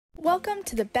Welcome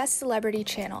to the Best Celebrity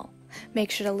channel. Make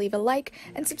sure to leave a like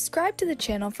and subscribe to the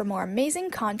channel for more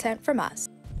amazing content from us.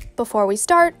 Before we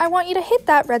start, I want you to hit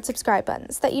that red subscribe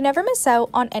button so that you never miss out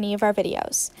on any of our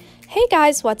videos. Hey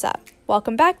guys, what's up?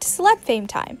 Welcome back to Celeb Fame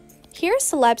Time. Here are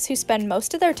celebs who spend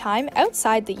most of their time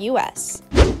outside the US.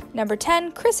 Number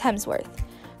 10, Chris Hemsworth.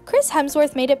 Chris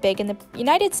Hemsworth made it big in the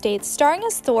United States starring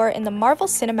as Thor in the Marvel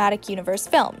Cinematic Universe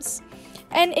films.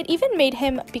 And it even made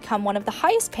him become one of the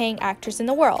highest paying actors in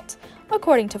the world,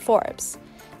 according to Forbes.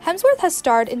 Hemsworth has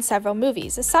starred in several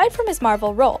movies aside from his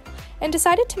Marvel role, and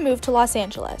decided to move to Los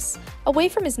Angeles, away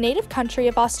from his native country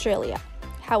of Australia.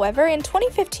 However, in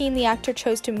 2015, the actor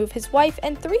chose to move his wife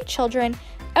and 3 children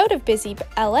out of busy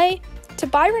LA to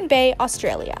Byron Bay,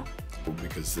 Australia.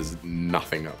 Because there's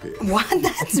nothing up here. What?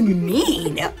 That's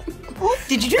mean.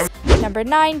 Did you just... Number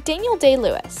 9, Daniel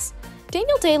Day-Lewis.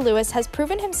 Daniel Day-Lewis has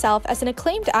proven himself as an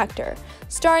acclaimed actor,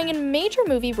 starring in major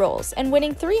movie roles and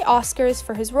winning 3 Oscars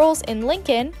for his roles in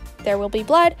Lincoln, There Will Be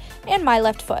Blood, and My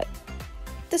Left Foot.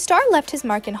 The star left his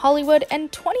mark in Hollywood and in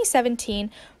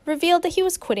 2017 revealed that he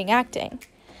was quitting acting.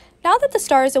 Now that the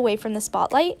star is away from the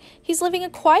spotlight, he's living a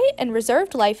quiet and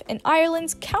reserved life in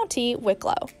Ireland's County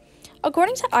Wicklow.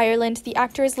 According to Ireland, the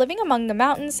actor is living among the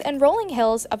mountains and rolling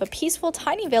hills of a peaceful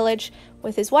tiny village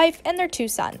with his wife and their 2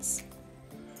 sons.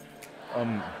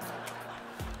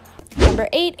 Number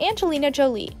 8, Angelina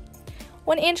Jolie.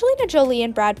 When Angelina Jolie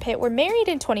and Brad Pitt were married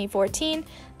in 2014,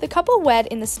 the couple wed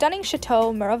in the stunning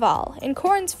Chateau Miraval in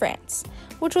Correns, France,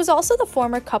 which was also the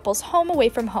former couple's home away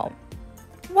from home,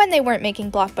 when they weren't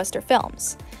making blockbuster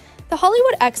films. The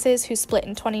Hollywood exes, who split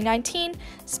in 2019,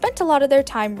 spent a lot of their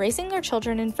time raising their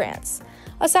children in France,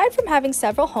 aside from having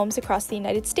several homes across the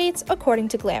United States, according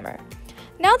to Glamour.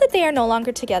 Now that they are no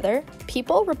longer together,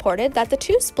 People reported that the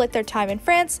two split their time in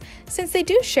France since they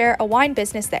do share a wine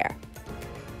business there.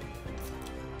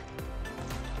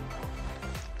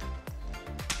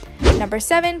 Number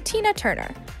 7, Tina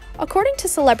Turner. According to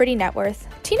Celebrity Net Worth,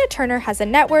 Tina Turner has a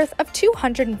net worth of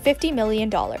 $250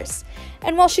 million.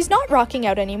 And while she's not rocking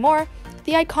out anymore,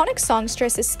 the iconic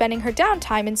songstress is spending her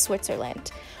downtime in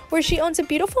Switzerland, where she owns a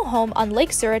beautiful home on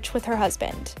Lake Zurich with her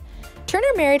husband. Turner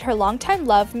married her longtime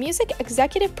love, music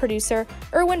executive producer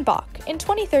Erwin Bach, in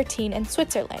 2013 in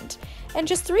Switzerland, and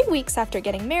just 3 weeks after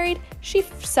getting married, she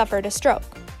suffered a stroke.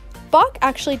 Bach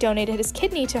actually donated his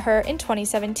kidney to her in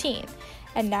 2017,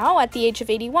 and now, at the age of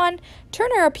 81,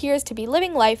 Turner appears to be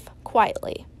living life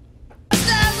quietly.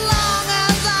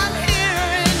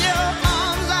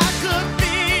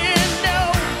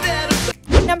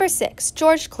 Number 6,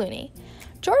 George Clooney.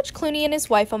 George Clooney and his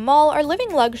wife Amal are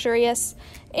living luxurious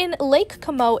in Lake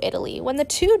Como, Italy, when the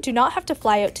two do not have to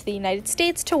fly out to the United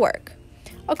States to work.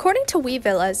 According to We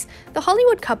Villas, the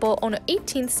Hollywood couple own an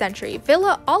 18th century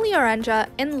Villa All'Orangia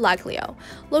in Laglio,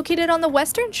 located on the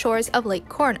western shores of Lake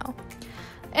Corno,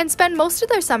 and spend most of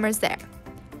their summers there.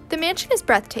 The mansion is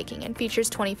breathtaking and features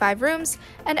 25 rooms,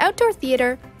 an outdoor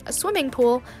theater, a swimming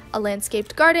pool, a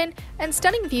landscaped garden, and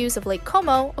stunning views of Lake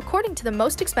Como, according to the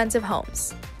most expensive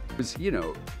homes. You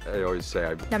know, I always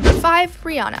say Number 5,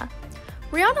 Rihanna.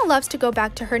 Rihanna loves to go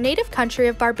back to her native country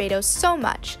of Barbados so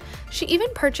much. She even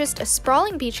purchased a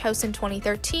sprawling beach house in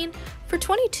 2013 for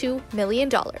 $22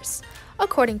 million,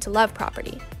 according to Love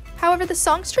Property. However, the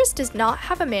songstress does not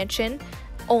have a mansion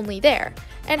only there,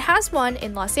 and has one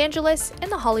in Los Angeles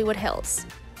and the Hollywood Hills.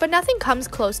 But nothing comes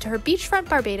close to her beachfront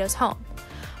Barbados home.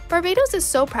 Barbados is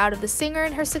so proud of the singer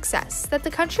and her success that the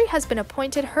country has been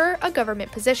appointed her a government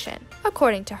position,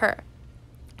 according to her.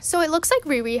 So it looks like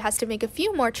Riri has to make a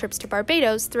few more trips to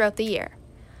Barbados throughout the year.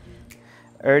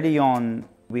 Early on,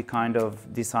 we kind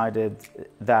of decided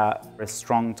that a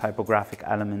strong typographic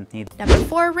element needed. Number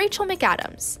 4, Rachel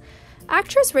McAdams.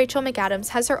 Actress Rachel McAdams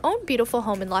has her own beautiful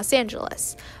home in Los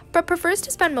Angeles, but prefers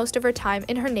to spend most of her time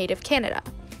in her native Canada.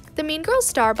 The Mean Girls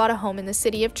star bought a home in the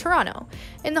city of Toronto,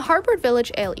 in the Harbour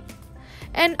Village alley,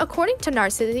 and according to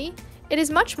Narcity, it is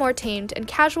much more tamed and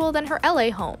casual than her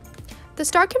LA home. The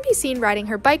star can be seen riding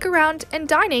her bike around and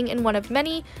dining in one of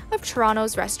many of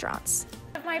Toronto's restaurants.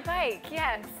 My bike,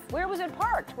 yes. Where was it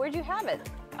parked? Where'd you have it?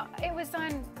 It was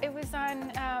on,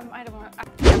 I don't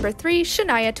know. Number 3,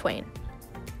 Shania Twain.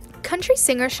 Country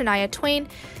singer Shania Twain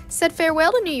said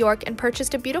farewell to New York and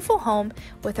purchased a beautiful home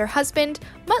with her husband,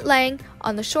 Mutt Lange,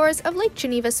 on the shores of Lake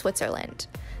Geneva, Switzerland.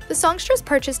 The songstress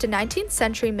purchased a 19th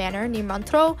century manor near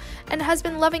Montreux and has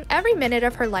been loving every minute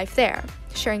of her life there,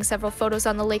 sharing several photos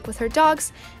on the lake with her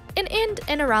dogs and in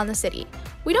and around the city.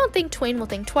 We don't think Twain will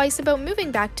think twice about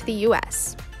moving back to the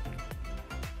US.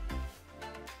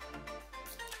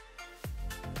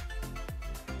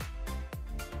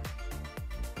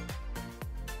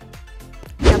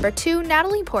 Number 2,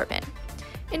 Natalie Portman.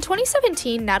 In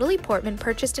 2017, Natalie Portman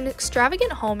purchased an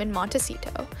extravagant home in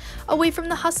Montecito, away from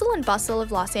the hustle and bustle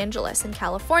of Los Angeles and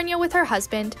California with her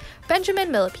husband,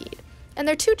 Benjamin Millipede, and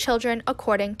their 2 children,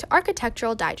 according to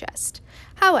Architectural Digest.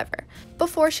 However,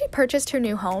 before she purchased her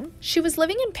new home, she was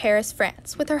living in Paris,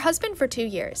 France, with her husband for 2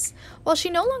 years. While she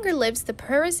no longer lives the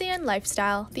Parisian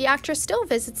lifestyle, the actress still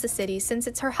visits the city since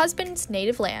it's her husband's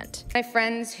native land. My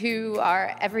friends who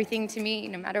are everything to me,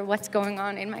 no matter what's going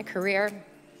on in my career,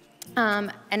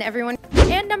 and everyone.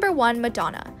 And number 1,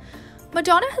 Madonna.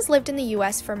 Madonna has lived in the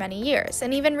US for many years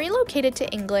and even relocated to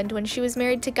England when she was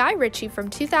married to Guy Ritchie from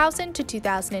 2000 to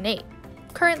 2008.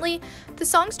 Currently, the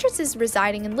songstress is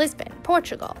residing in Lisbon,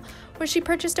 Portugal, where she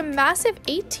purchased a massive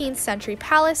 18th century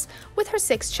palace with her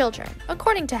 6 children,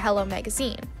 according to Hello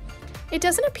magazine. It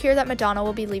doesn't appear that Madonna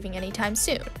will be leaving anytime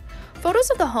soon. Photos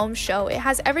of the home show it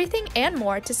has everything and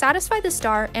more to satisfy the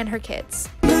star and her kids.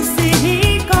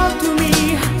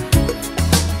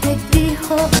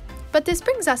 But this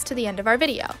brings us to the end of our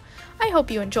video. I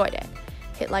hope you enjoyed it.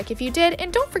 Hit like if you did,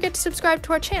 and don't forget to subscribe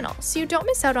to our channel so you don't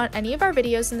miss out on any of our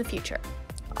videos in the future.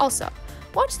 Also,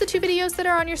 watch the 2 videos that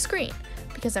are on your screen,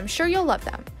 because I'm sure you'll love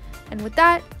them. And with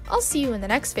that, I'll see you in the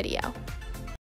next video.